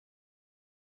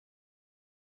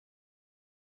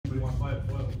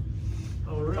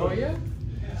Oh, really? Oh, yeah?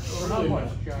 Oh, Not really? much,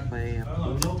 John. Play a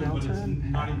blue But it's delta.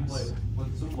 not even played.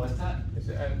 What's that? It's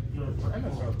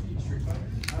MSRP Street Fighter.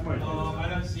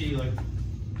 I'd have to see, like,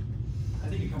 I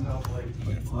think it comes out like.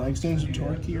 Flagstones and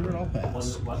torque here, and I'll pass.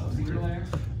 What's the layer?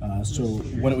 So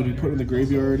when it would be put in the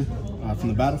graveyard from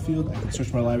the battlefield, I can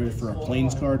search my library for a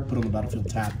plains card, put it on the battlefield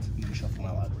tapped, and then shuffle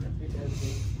my library.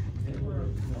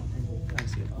 I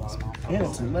see a small. And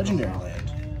it's a legendary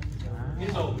land.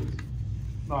 It's always.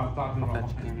 No, I'm talking about.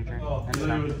 Offensive manager. Oh, That's if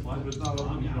not it's not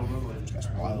open, you don't really. That's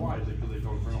wild. Why is it? Because they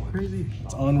don't really. crazy.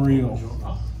 It's unreal.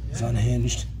 It's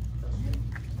unhinged.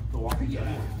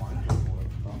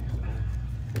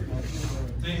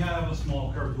 They have a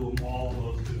small curve to them, all of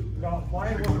those two. No,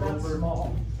 mine wasn't that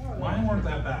small. Mine weren't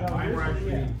that bad. No, Mine were yours-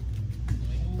 actually. yeah.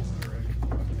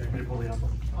 Okay, maybe pull the apple.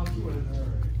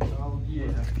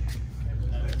 Yeah.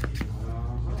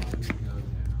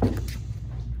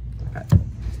 Okay.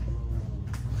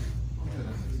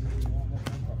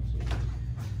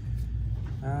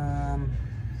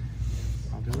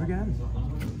 I'll do it again.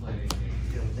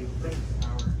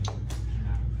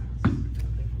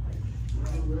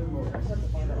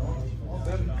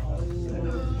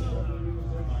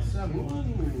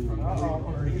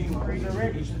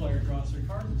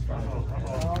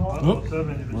 Oh,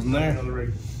 wasn't there.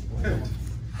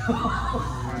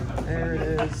 There it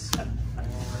is.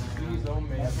 Jeez, oh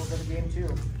man. We're gonna game 2.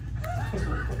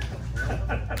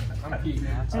 I'm keeping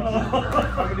it. No.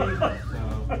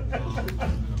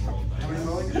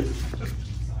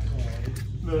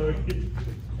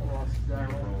 I lost the guy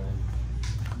one.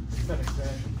 Pathetic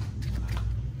fashion.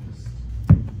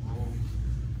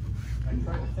 I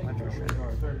tried to think about it.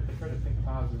 I tried to think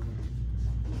positive.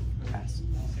 Pass.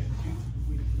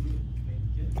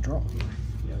 Draw.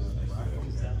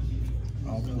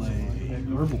 I'll play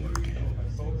Herblord.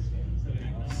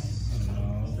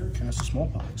 Cast a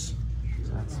Smallpox.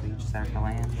 So that's each sack a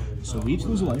land. So we each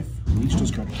lose a life, we each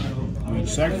discard a card. We each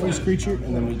sacrifice a creature,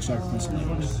 and then we each sacrifice a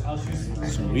land.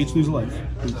 So we each lose a life.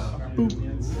 Boop.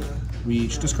 Boop. We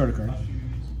each discard a card.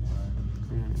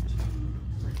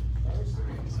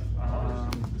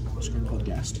 Discard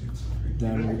Bloodghast.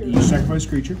 Then we'll each sacrifice a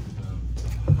creature.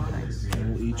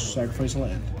 And we'll each sacrifice a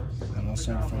land. And I'll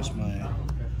sacrifice my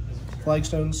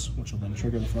Flagstones, which will then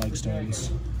trigger the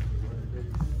Flagstones.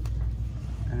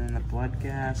 And then the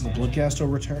Bloodghast. The Bloodghast will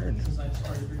return.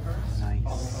 Nice.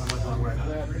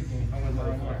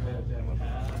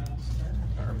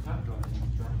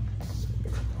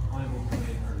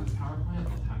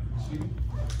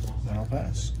 And I'll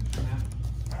pass.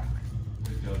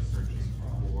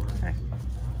 Okay.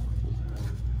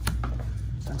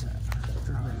 Sunset.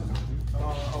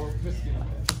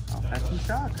 I'll pass some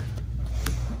shock.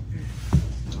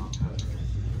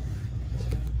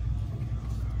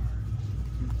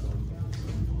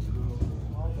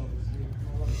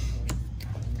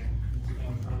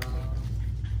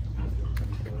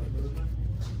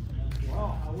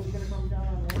 Well, I was gonna come down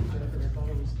on Wednesday, but I thought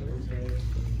it was Thursday.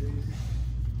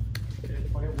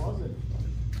 But it wasn't.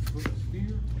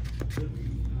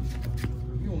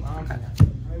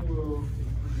 I will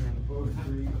vote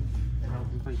 3. And I'll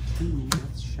play 2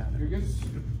 Death Shadows. You're good?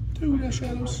 2 Death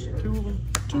Shadows. 2 of them.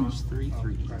 2 is 3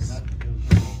 threes.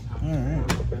 Alright.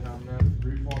 Bet on that.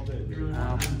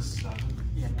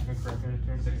 Yeah. I'm correct.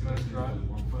 Turn 6 minutes drive.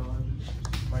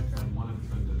 My turn.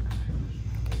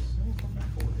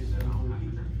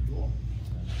 Well,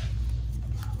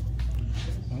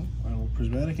 I will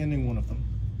prismatic ending one of them.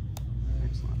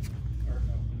 Excellent.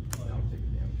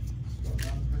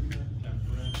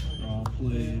 I'll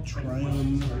play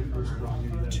Triumph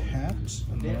tapped,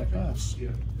 and then I pass.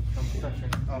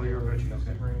 Oh, you're a bitch.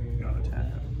 Okay. Got it.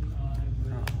 Tap.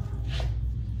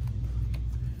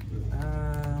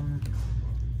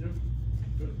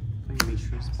 Play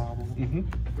Mishra's Bauble.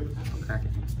 I'll crack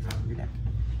it. Your deck.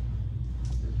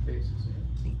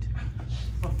 Neat.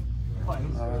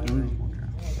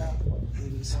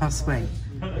 So swing.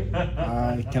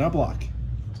 I cannot block.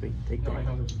 Sweet. Take the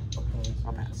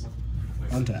I'll pass.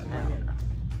 Untap.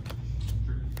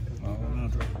 Oh, no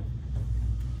draw.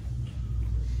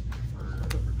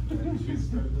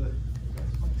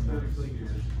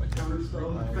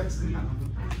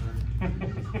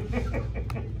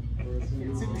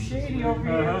 It's super shady over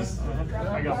here.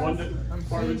 I got one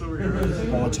apartment's over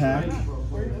here. I'll attack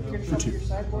Where are you gonna for shove 2. your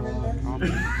sideboard in there?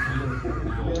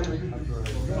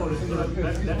 Oh,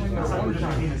 that's not what in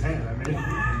his hand. I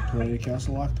mean. Play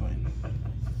Castle Locktoin.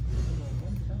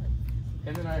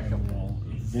 And then I have And we'll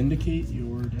vindicate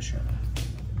your Death Shadow.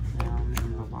 Down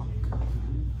in the lock.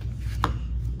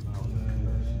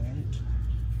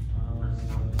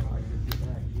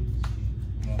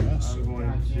 I'll pass.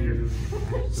 to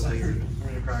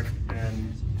crack,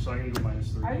 and so I'm gonna go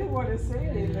 -3. I didn't want to say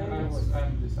anything.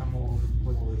 I'm all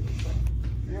with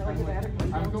You're like an addict.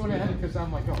 I'm going ahead because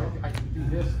I'm like, oh, I can do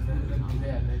this and then do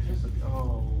that, and it's just like,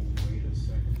 oh, wait a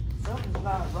second. Something's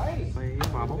not right. Play a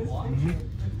bobble.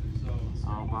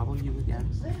 I'll bobble you again.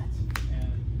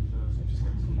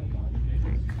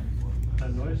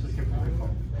 That noise just came from my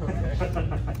phone. Okay.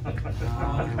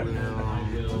 I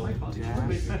will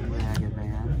dash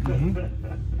Magavan.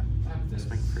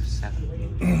 Swing for 7.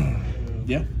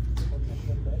 Yeah.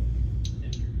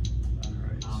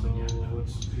 Alright, so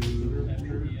let's do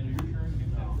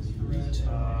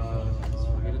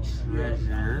Get a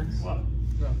treasure. what?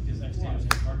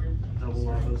 Double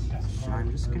lavas. I'm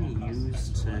just gonna use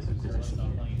to position.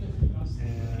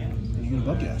 And You can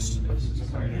bug guest.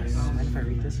 Mind if I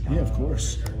read this guy? Yeah, of course.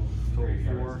 total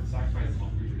 4.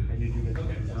 And you do get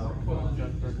And I'll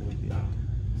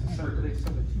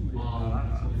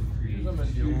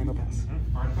pass.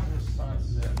 I'm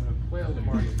gonna play out the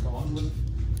Mario card. I'm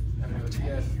gonna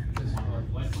guess this card.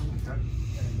 And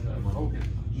I'm gonna focus.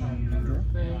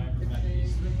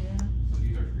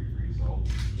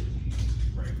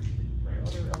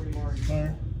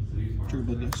 Fire. Trigger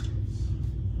bug guest.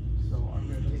 So I'm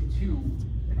gonna take 2,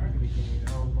 and I'm gonna gain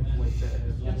however much weight that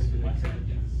is.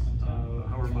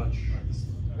 however much.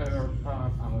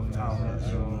 Power.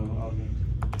 So I'll get.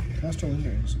 Cast all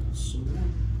legendaries.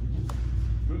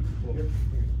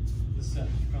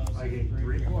 I get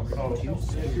 3. Oh,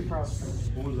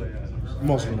 what was I at? I'm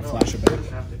also gonna flash it back.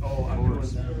 Oh, I'm doing.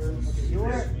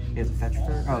 He has a fetch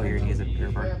for. Oh, he has a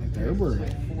bear bar. There we're.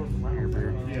 Bear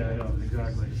bird. Yeah, I know,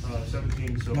 exactly.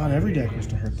 17, so. Not every deck was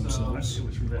to hurt themselves. It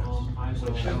was from this.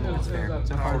 That's fair.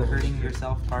 So far, the hurting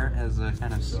yourself part has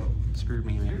kind of screwed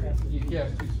me. You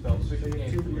cast 2 spells, so you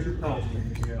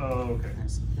can't. Oh, okay.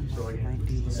 So I Might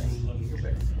be saying.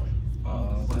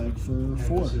 Bag for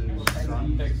 4.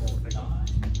 Excellent.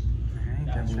 Alright,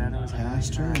 that shadow is Pass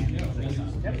turn. I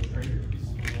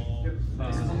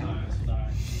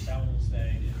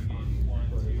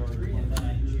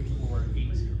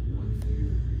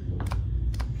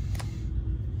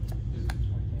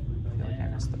feel like I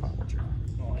missed the bobble draw.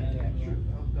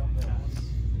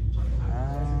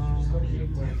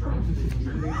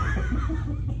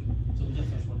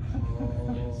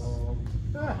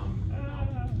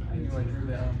 I knew I drew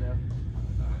that on there.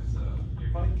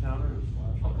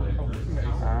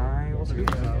 I will scoop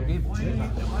the game.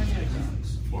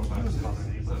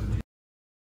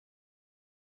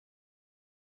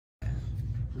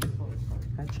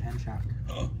 Fetch and shock.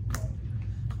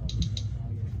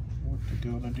 What they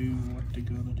gonna do? What they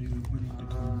gonna do when they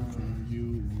come for you?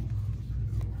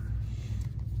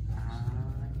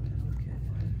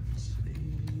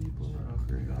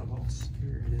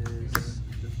 Here it is.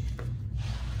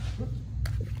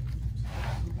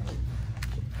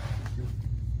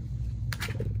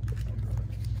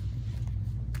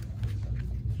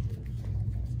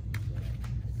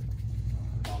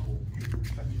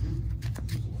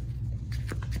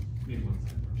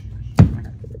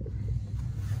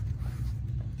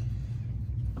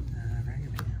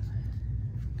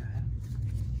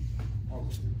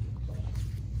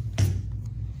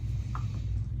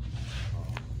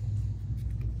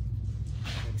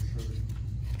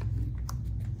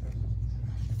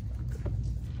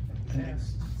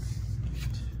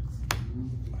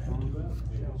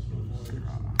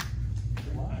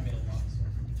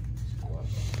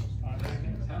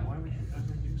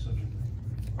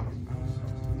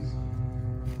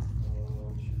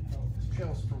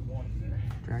 Just for 1 there.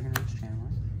 Dragon Age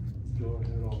Chandler. Go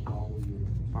ahead, I'll bobble you.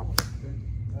 Bobble.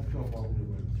 That's all bobble you.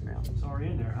 Mail. It's already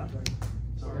in there, huh?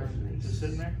 It's already just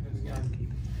sitting there?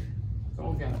 It's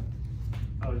all gone.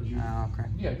 Oh, did you? Okay.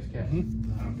 Yeah, just cast.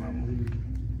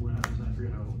 When I was, I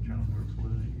forget how channel works. What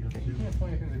did you have to You do? can't play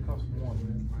anything that costs 1.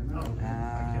 No, I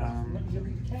can't. You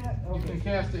can cast. You can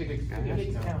cast it, It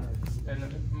gets countered. and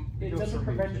It doesn't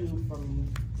prevent you from.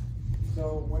 So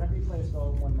whenever you play a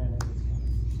spell with 1 mana, it gets countered.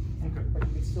 Okay. But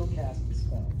you can still cast the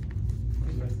spell.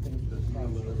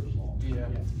 Yeah.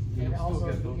 Yeah. And also,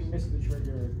 if you miss the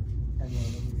trigger, and then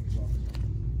you can draw.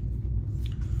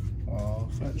 I'll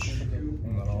fetch. And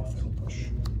then I'll fatal push.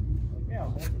 Yeah,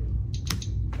 I'll bet you.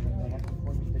 And then they have to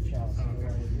point to the chalice. Go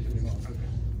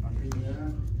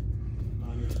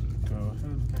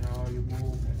ahead. Now you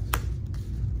move.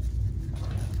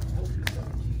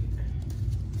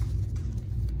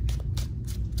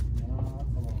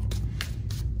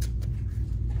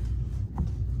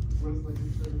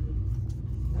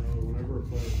 Whenever a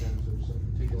player casts it,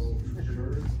 take a trigger,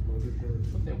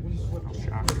 Put that wind swept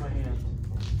in my hand.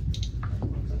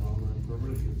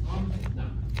 And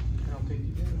I'll take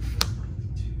you down.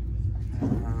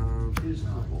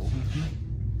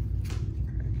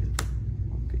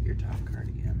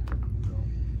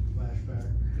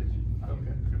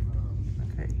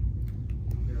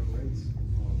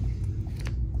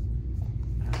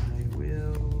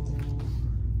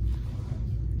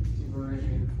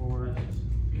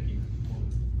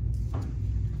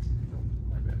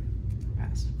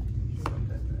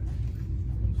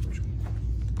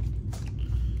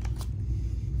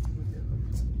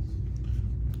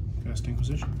 cast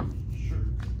Inquisition. Sure.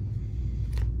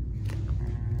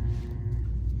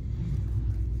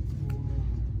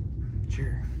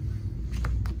 Sure.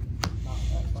 Not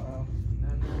that far off.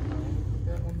 Put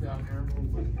that one down here.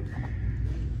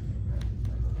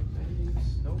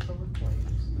 No covered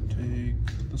planes.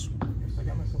 Take this one. Yes, I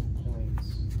got myself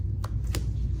planes.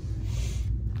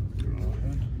 Go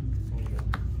ahead.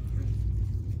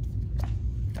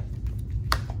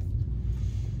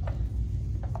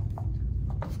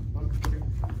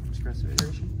 Expressive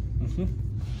iteration. Mm-hmm.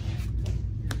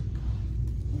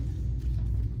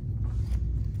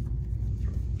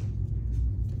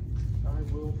 I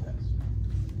will pass.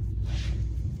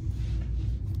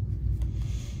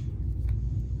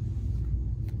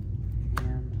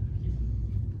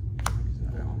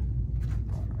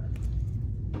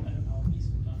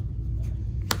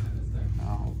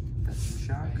 Oh, that's a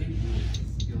shock.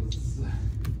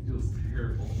 Feels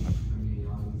terrible. I mean,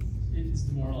 It's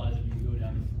demoralizing when you go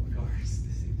down to 4 cars.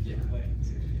 Yeah.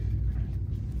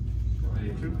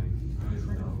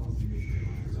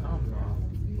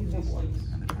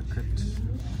 Another crypt.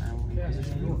 I will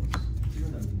position yours.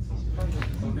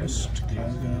 First,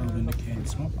 Kazga Vindicate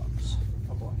Smallpox.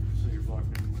 Oh, So you're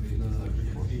blocking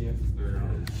with yeah. Yeah.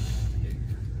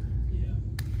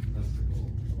 That's the goal.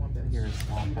 One that's Here is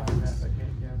small I box. can't guess.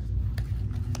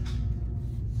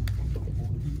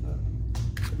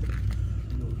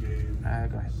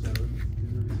 Go ahead.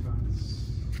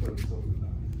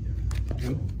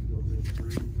 Good.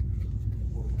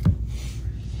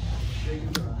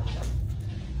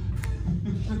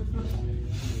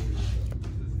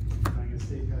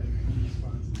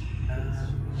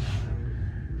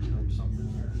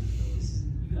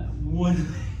 You got one.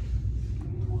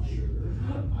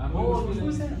 Which one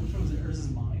was that? Which one was it? Urza's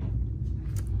mine?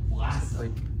 Blast.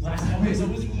 Like, Last time, okay, so it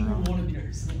wasn't even one of the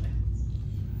Urza's lands.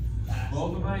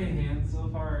 Both of my hands so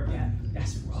far. Yeah,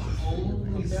 that's rough.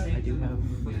 Only I do have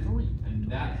and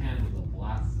that hand was a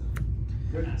blast.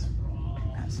 That's wrong.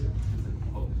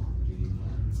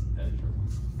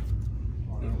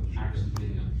 Actually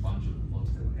getting a bunch of looks.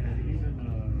 and even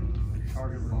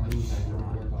target removal or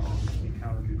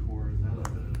encountered before is not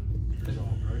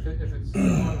resolved, right? If it's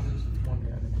one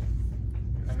hand.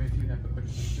 I mean, if you have to put a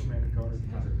 2-mana card.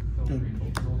 Good.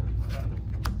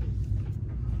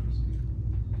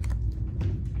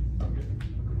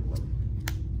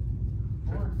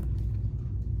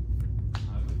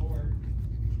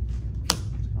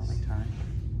 only time.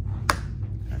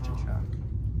 That's a shock.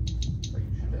 Like you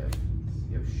should have,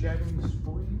 you have Shattering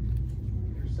Spree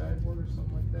in your sideboard or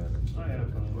something like that. I have,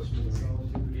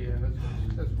 Yeah,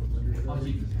 that's what. I'll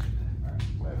keep this hand.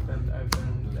 I've been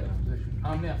in that position. Now.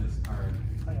 Alright.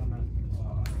 Hang on, man.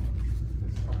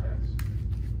 I'll pass.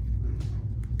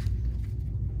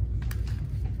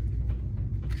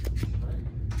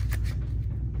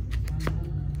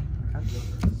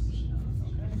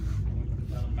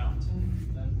 Down a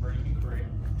mountain, then breaking crate.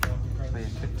 Play a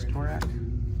fixed Torak. I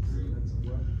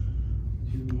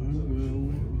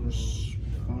will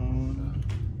respond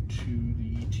to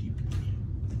the TP.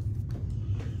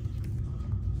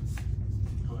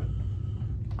 Go ahead.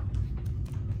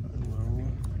 I will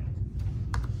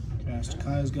cast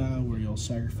Kazga, where you'll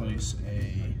sacrifice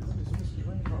a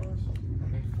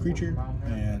creature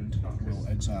and will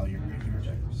exile your graveyard.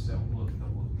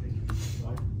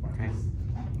 Okay.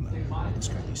 I'll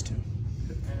discard these two.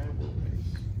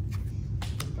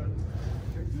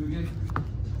 Dugan.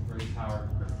 Great power.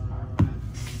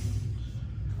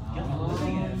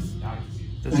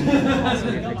 Does it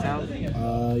also get picked out? You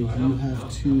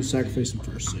have to sacrifice them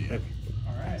first, so yeah.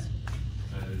 Alright.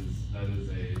 That is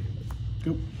a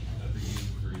Go. that's a game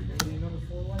for you. Another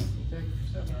 4 life, attack for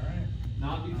 7. Alright.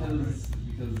 Not because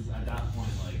at that point,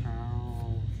 like,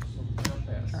 Oh,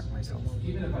 track myself.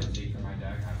 even if I take from my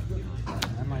deck, I have a feeling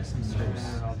I might some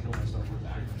space. I'll kill myself with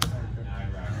that.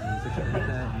 I'd rather Did you put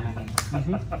that?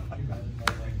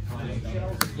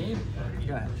 Game.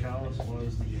 Go ahead. Chalice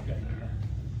was the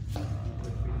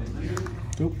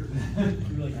Go.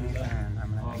 And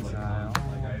I'm gonna exile. Do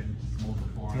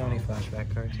you have any flashback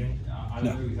cards, right? I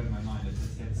literally had in my mind it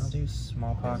just hits. I'll do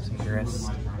Smallpox and Grist.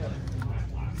 I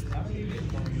drew 3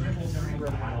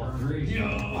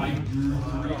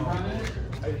 from it,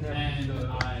 and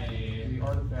The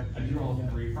artifact. I drew all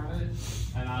 3 from it,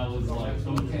 and I was like,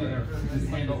 okay, this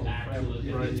hand is actually,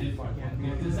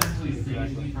 if this actually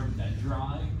saves me from dead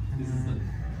drawing, this is the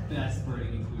best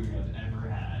burning inclusion I've ever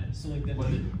had. So like that, What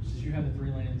is it? you have the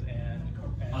 3 lands and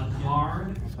A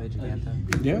card, I'll play a Giganta.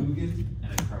 Yeah. Ugin,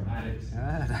 and a chromatic. Good.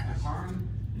 A card, an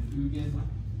Ugin,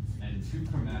 and 2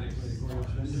 chromatics.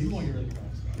 So you want your like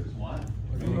What?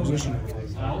 Go Inquisition.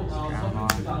 Drown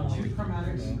Two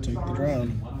chromatics. I'll take the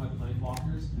drown. One of my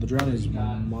planeswalkers. The drown is mine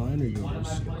or One of my yours?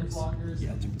 planeswalkers. Yeah,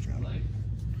 I'll take the drown. Like,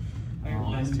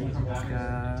 Let's two take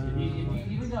chromatics.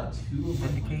 If you even got two of my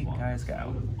Vindicate, planeswalkers, guys, go. I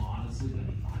would have honestly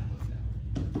been fine with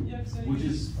that. Yeah, 'cause I Which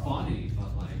used- is funny,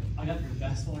 but like. I got the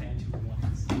best one and 2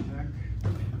 ones.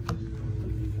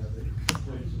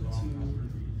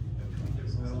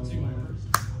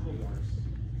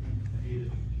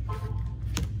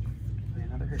 Play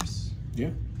another hearse. Yeah.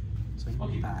 So you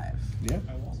need 5. Yeah.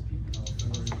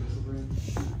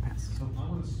 Pass. So I'm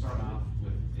going to start off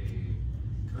with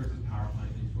a Curse's Power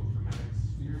Plant into a Chromatic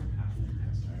Sphere after your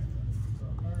pass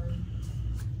turn.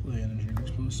 Play Engineering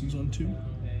Explosions on 2.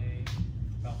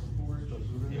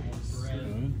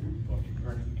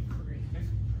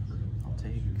 I'll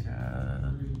take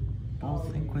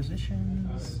both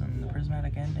Inquisitions and the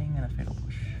Prismatic Ending and a Fatal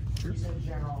Push. You said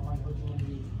general, like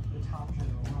looking at the top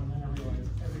general, and then I realized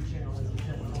every channel has a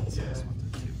general. So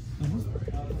I'm going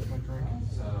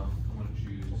to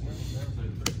choose.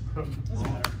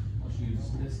 I'll choose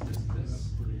this.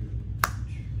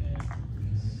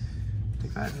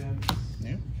 Take 5.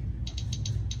 Yeah.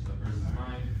 So versus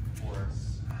mine, Force.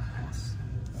 Pass.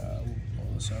 We'll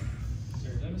pull this up.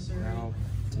 I'll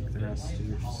take the rest of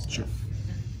yours. Sure.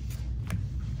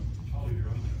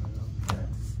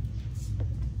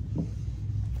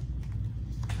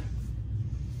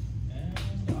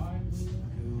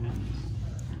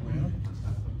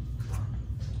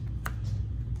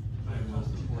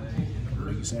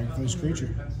 Make a sacrifice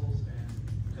creature.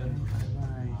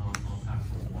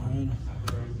 Fine.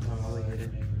 Totally get it.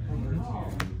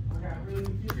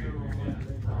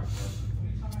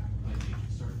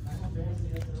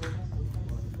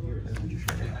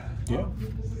 Yeah.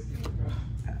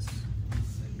 Pass.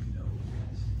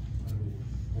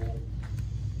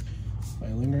 By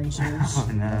Lingering Souls. Oh,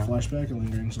 no. Flashback or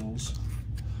Lingering Souls.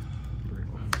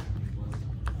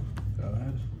 Go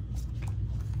ahead.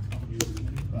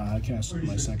 I cast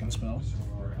my second spell.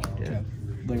 You did. Okay.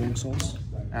 Lingering Souls.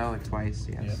 Oh, twice,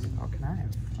 yes. Yeah. Oh, can I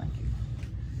have? Thank you.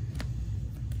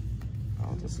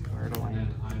 I'll discard a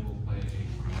land. I will play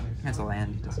a Chromatic. It's a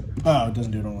land, it doesn't Oh, it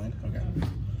doesn't do it on land. Okay.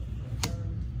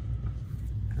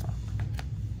 draw.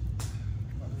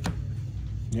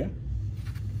 Yeah.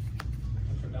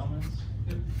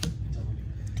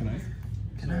 Can I?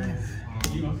 Can I have?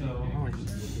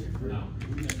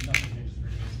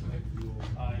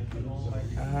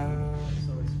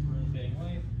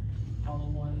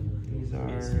 Holy. These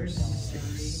are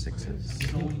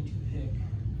 6/6s. Going to pick.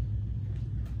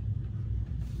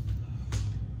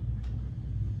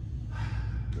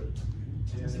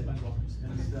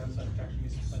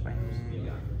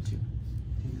 Swing 2.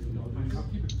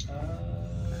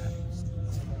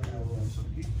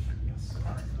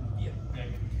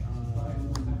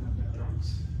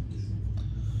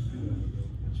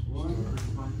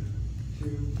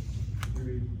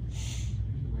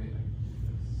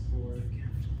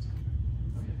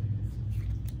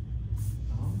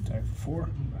 Attack for 4.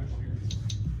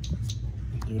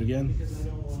 Do it again.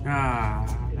 Ah,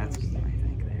 that's game, I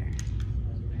think, there.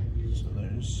 So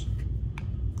there's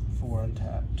 4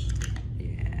 untapped.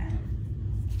 Yeah.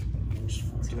 There's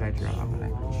 4 Let's see what I draw, but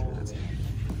I'm pretty sure that's game.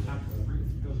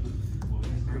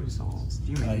 3 souls.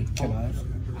 Do you make Can I have?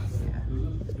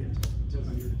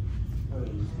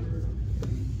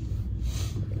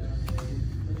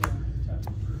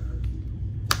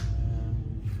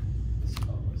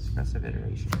 Expressive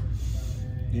iteration.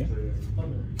 Yeah.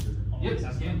 Yep,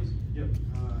 that's games. Yep.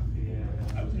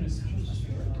 I was gonna say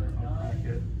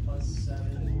plus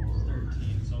 7 is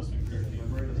 13, so I'll swing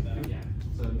 13. Yeah.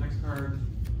 So the next card,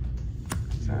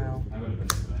 Exile. I would have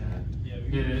been Yeah,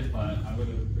 hit it, but I would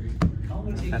have. I'm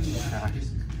gonna take That's you the back. shock.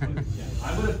 Just put-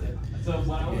 I would have. So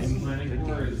what I was planning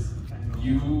for is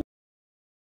you